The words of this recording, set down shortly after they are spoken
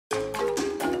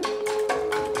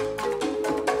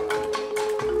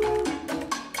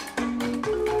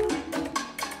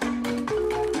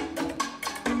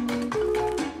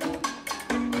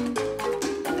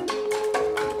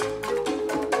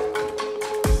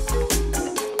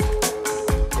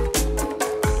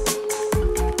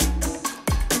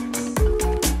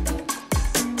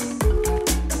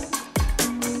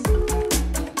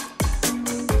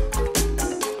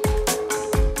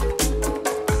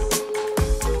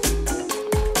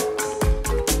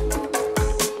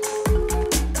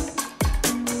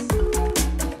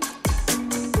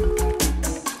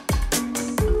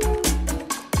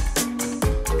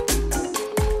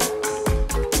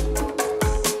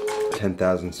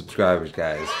1,000 subscribers,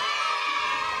 guys.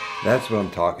 That's what I'm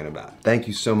talking about. Thank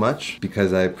you so much,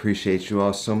 because I appreciate you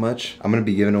all so much. I'm gonna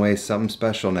be giving away something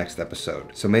special next episode,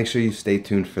 so make sure you stay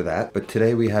tuned for that. But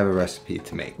today we have a recipe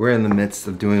to make. We're in the midst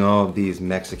of doing all of these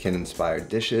Mexican-inspired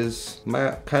dishes.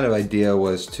 My kind of idea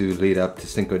was to lead up to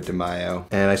Cinco de Mayo,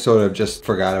 and I sort of just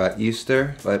forgot about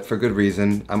Easter, but for good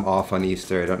reason. I'm off on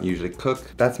Easter, I don't usually cook.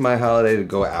 That's my holiday to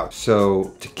go out.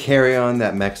 So to carry on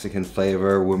that Mexican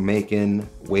flavor, we're making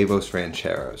huevos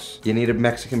rancheros. You need a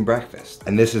Mexican breakfast,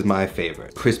 and this is my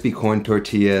favorite. Crispy corn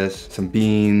tortillas, some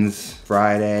beans,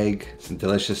 fried egg, some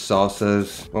delicious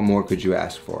salsas. What more could you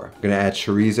ask for? I'm gonna add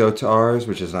chorizo to ours,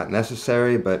 which is not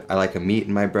necessary, but I like a meat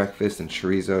in my breakfast, and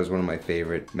chorizo is one of my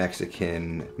favorite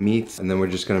Mexican meats. And then we're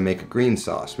just gonna make a green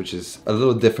sauce, which is a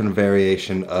little different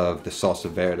variation of the salsa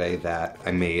verde that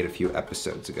I made a few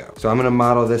episodes ago. So I'm gonna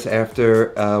model this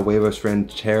after huevos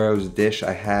rancheros dish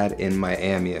I had in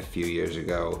Miami a few years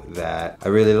ago that I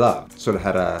really loved. Sort of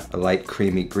had a light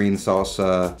creamy green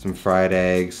salsa, some fried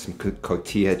eggs, some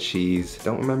cotija cheese.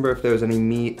 Don't remember if there was any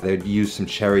meat. They'd use some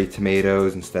cherry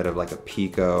tomatoes instead of like a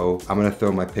pico. I'm gonna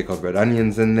throw my pickled red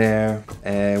onions in there,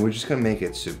 and we're just gonna make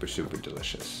it super, super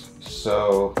delicious.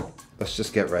 So let's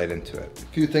just get right into it.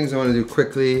 A few things I want to do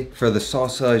quickly. For the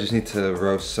salsa, I just need to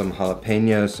roast some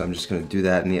jalapenos, so I'm just gonna do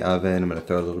that in the oven. I'm gonna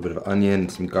throw a little bit of onion,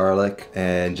 some garlic,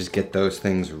 and just get those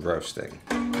things roasting.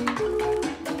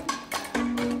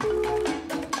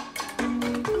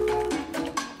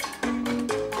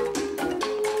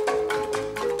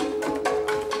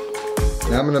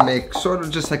 Now I'm gonna make sort of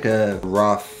just like a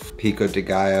rough pico de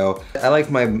gallo. I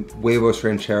like my huevos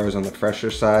rancheros on the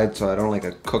fresher side, so I don't like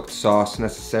a cooked sauce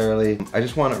necessarily. I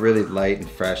just want it really light and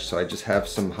fresh, so I just have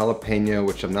some jalapeno,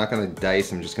 which I'm not gonna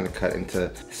dice, I'm just gonna cut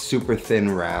into super thin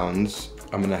rounds.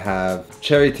 I'm gonna have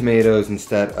cherry tomatoes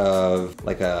instead of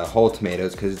like whole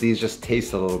tomatoes, because these just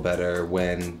taste a little better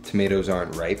when tomatoes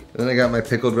aren't ripe. And then I got my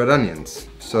pickled red onions.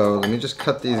 So let me just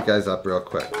cut these guys up real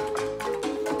quick.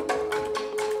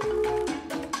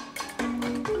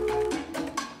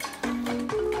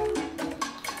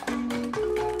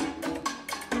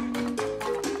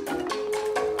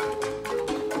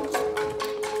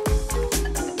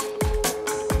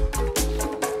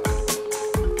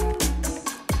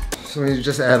 So we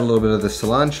just add a little bit of the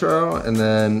cilantro and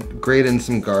then grate in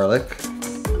some garlic,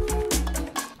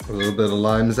 a little bit of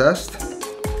lime zest,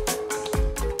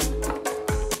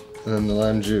 and then the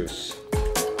lime juice.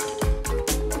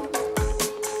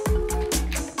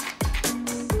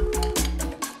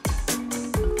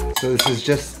 So this is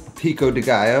just pico de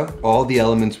gallo, all the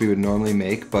elements we would normally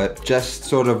make, but just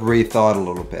sort of rethought a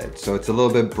little bit. So it's a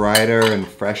little bit brighter and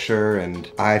fresher,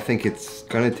 and I think it's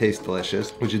gonna taste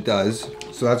delicious, which it does.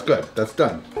 So that's good, that's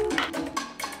done.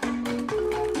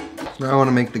 So now I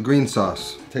wanna make the green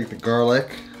sauce. Take the garlic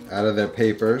out of their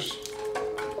papers,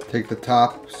 take the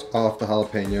tops off the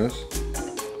jalapenos,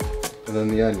 and then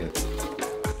the onion.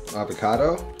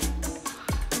 Avocado,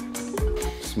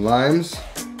 some limes,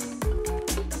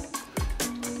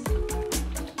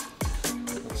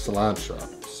 cilantro,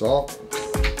 salt.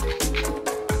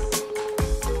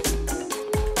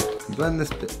 Blend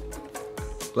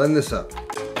this up.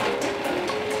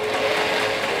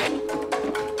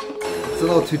 It's a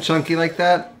little too chunky like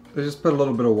that. I just put a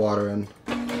little bit of water in.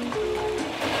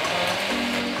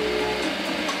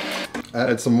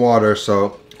 Added some water,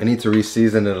 so I need to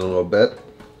re-season it a little bit.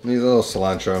 Needs a little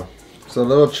cilantro. So a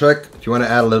little trick, if you want to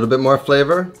add a little bit more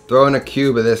flavor, throw in a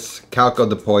cube of this caldo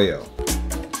de pollo.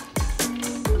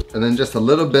 And then just a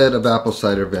little bit of apple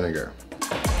cider vinegar.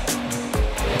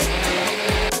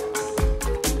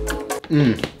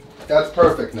 That's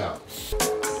perfect now.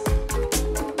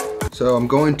 So I'm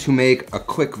going to make a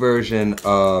quick version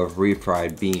of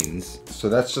refried beans. So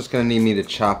that's just gonna need me to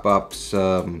chop up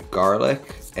some garlic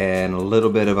and a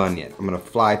little bit of onion. I'm gonna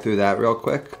fly through that real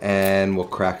quick, and we'll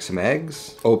crack some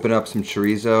eggs, open up some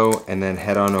chorizo, and then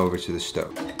head on over to the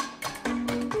stove.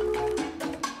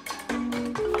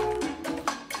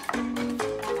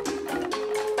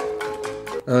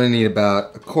 I only need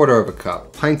about 1/4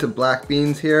 cup. Pint of black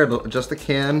beans here, just a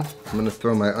can. I'm gonna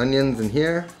throw my onions in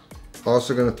here.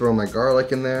 Also gonna throw my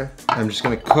garlic in there. I'm just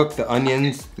gonna cook the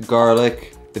onions, the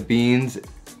garlic, the beans.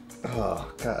 Oh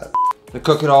God. I'm gonna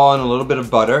cook it all in a little bit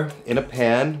of butter in a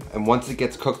pan, and once it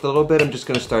gets cooked a little bit, I'm just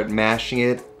gonna start mashing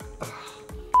it.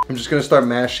 I'm just gonna start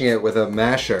mashing it with a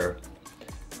masher.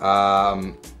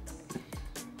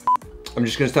 I'm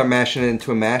just gonna start mashing it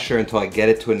into a masher until I get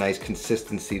it to a nice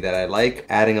consistency that I like.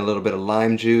 Adding a little bit of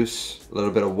lime juice, a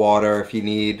little bit of water if you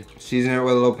need. Season it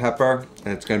with a little pepper,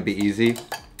 and it's gonna be easy.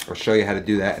 I'll show you how to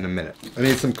do that in a minute. I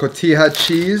need some tortilla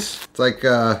cheese. It's like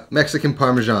Mexican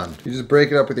Parmesan. You just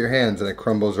break it up with your hands and it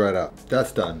crumbles right up.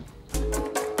 That's done.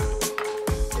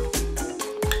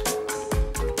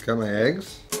 Got my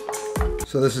eggs.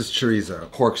 So this is chorizo.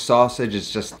 Pork sausage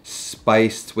is just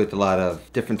spiced with a lot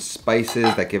of different spices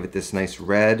that give it this nice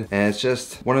red. And it's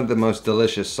just one of the most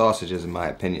delicious sausages in my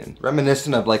opinion.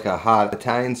 Reminiscent of like a hot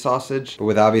Italian sausage, but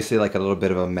with obviously like a little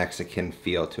bit of a Mexican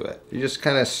feel to it. You just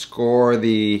kind of score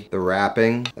the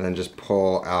wrapping and then just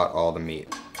pull out all the meat.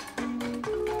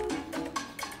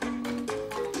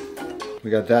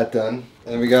 We got that done.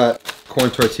 And we got corn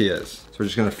tortillas. So we're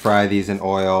just gonna fry these in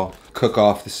oil, cook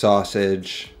off the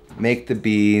sausage, make the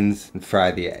beans, and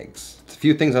fry the eggs. It's a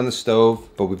few things on the stove,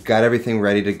 but we've got everything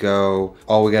ready to go.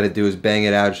 All we gotta do is bang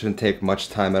it out. It shouldn't take much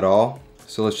time at all.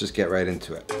 So let's just get right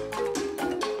into it.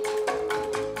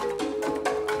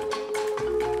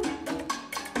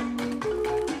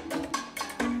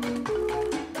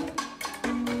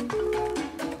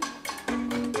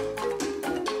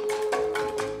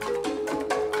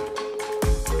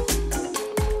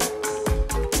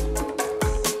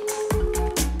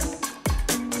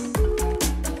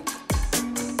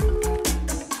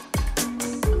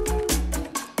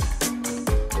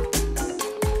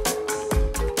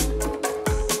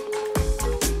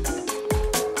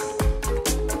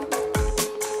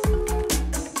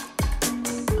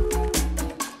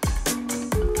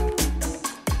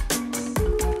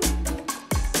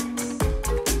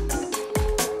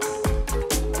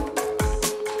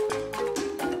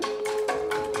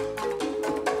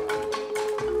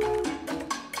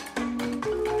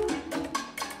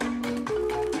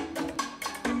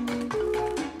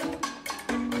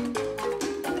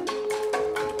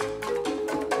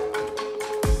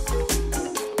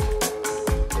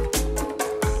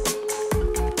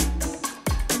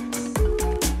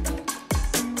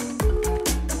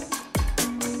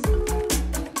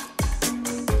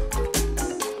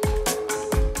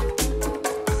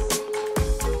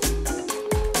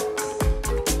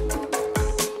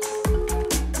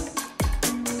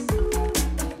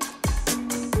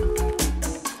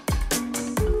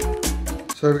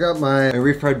 So I've got my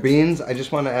refried beans. I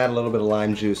just want to add a little bit of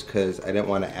lime juice because I didn't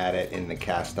want to add it in the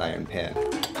cast iron pan.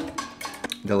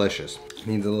 Delicious.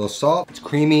 Needs a little salt. It's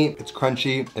creamy, it's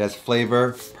crunchy, it has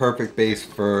flavor. Perfect base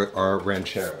for our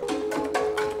ranchero.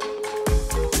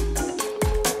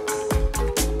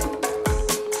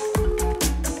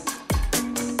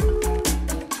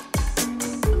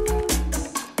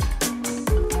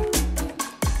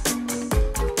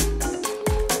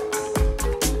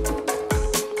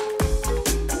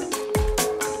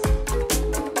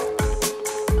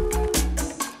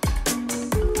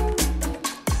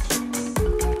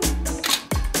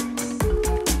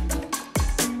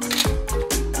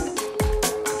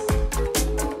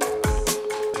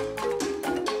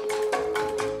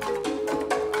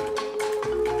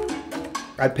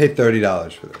 I'd pay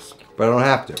 $30 for this, but I don't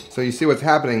have to. So you see what's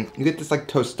happening, you get this like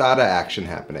tostada action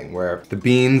happening where the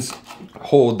beans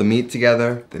hold the meat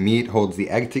together, the meat holds the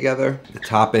egg together, the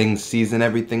toppings season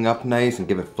everything up nice and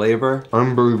give it flavor.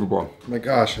 Unbelievable. Oh my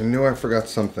gosh, I knew I forgot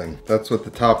something. That's what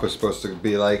the top was supposed to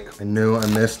be like. I knew I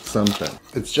missed something.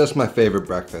 It's just my favorite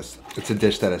breakfast. It's a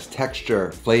dish that has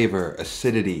texture, flavor,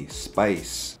 acidity,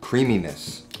 spice,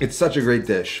 creaminess. It's such a great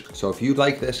dish. So if you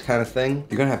like this kind of thing,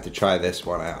 you're gonna have to try this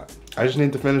one out. I just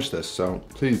need to finish this, so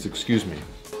please excuse me.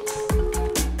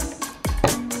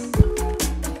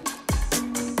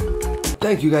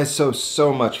 Thank you guys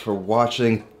so much for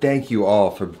watching. Thank you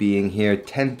all for being here.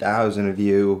 10,000 of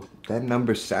you. That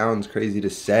number sounds crazy to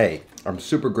say. I'm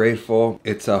super grateful.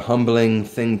 It's a humbling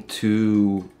thing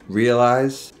to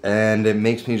realize, and it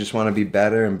makes me just want to be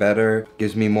better and better.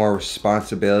 Gives me more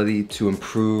responsibility to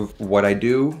improve what I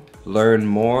do, learn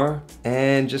more,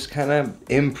 and just kind of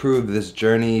improve this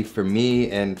journey for me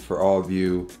and for all of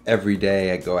you. Every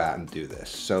day I go out and do this.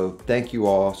 So thank you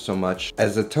all so much.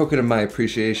 As a token of my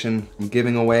appreciation, I'm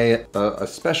giving away a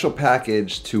special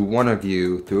package to one of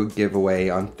you through a giveaway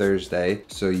on Thursday,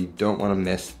 so you don't want to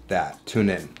miss that. Tune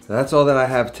in. That's all that I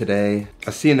have today.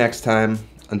 I'll see you next time.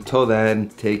 Until then,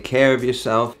 take care of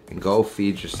yourself and go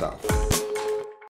feed yourself.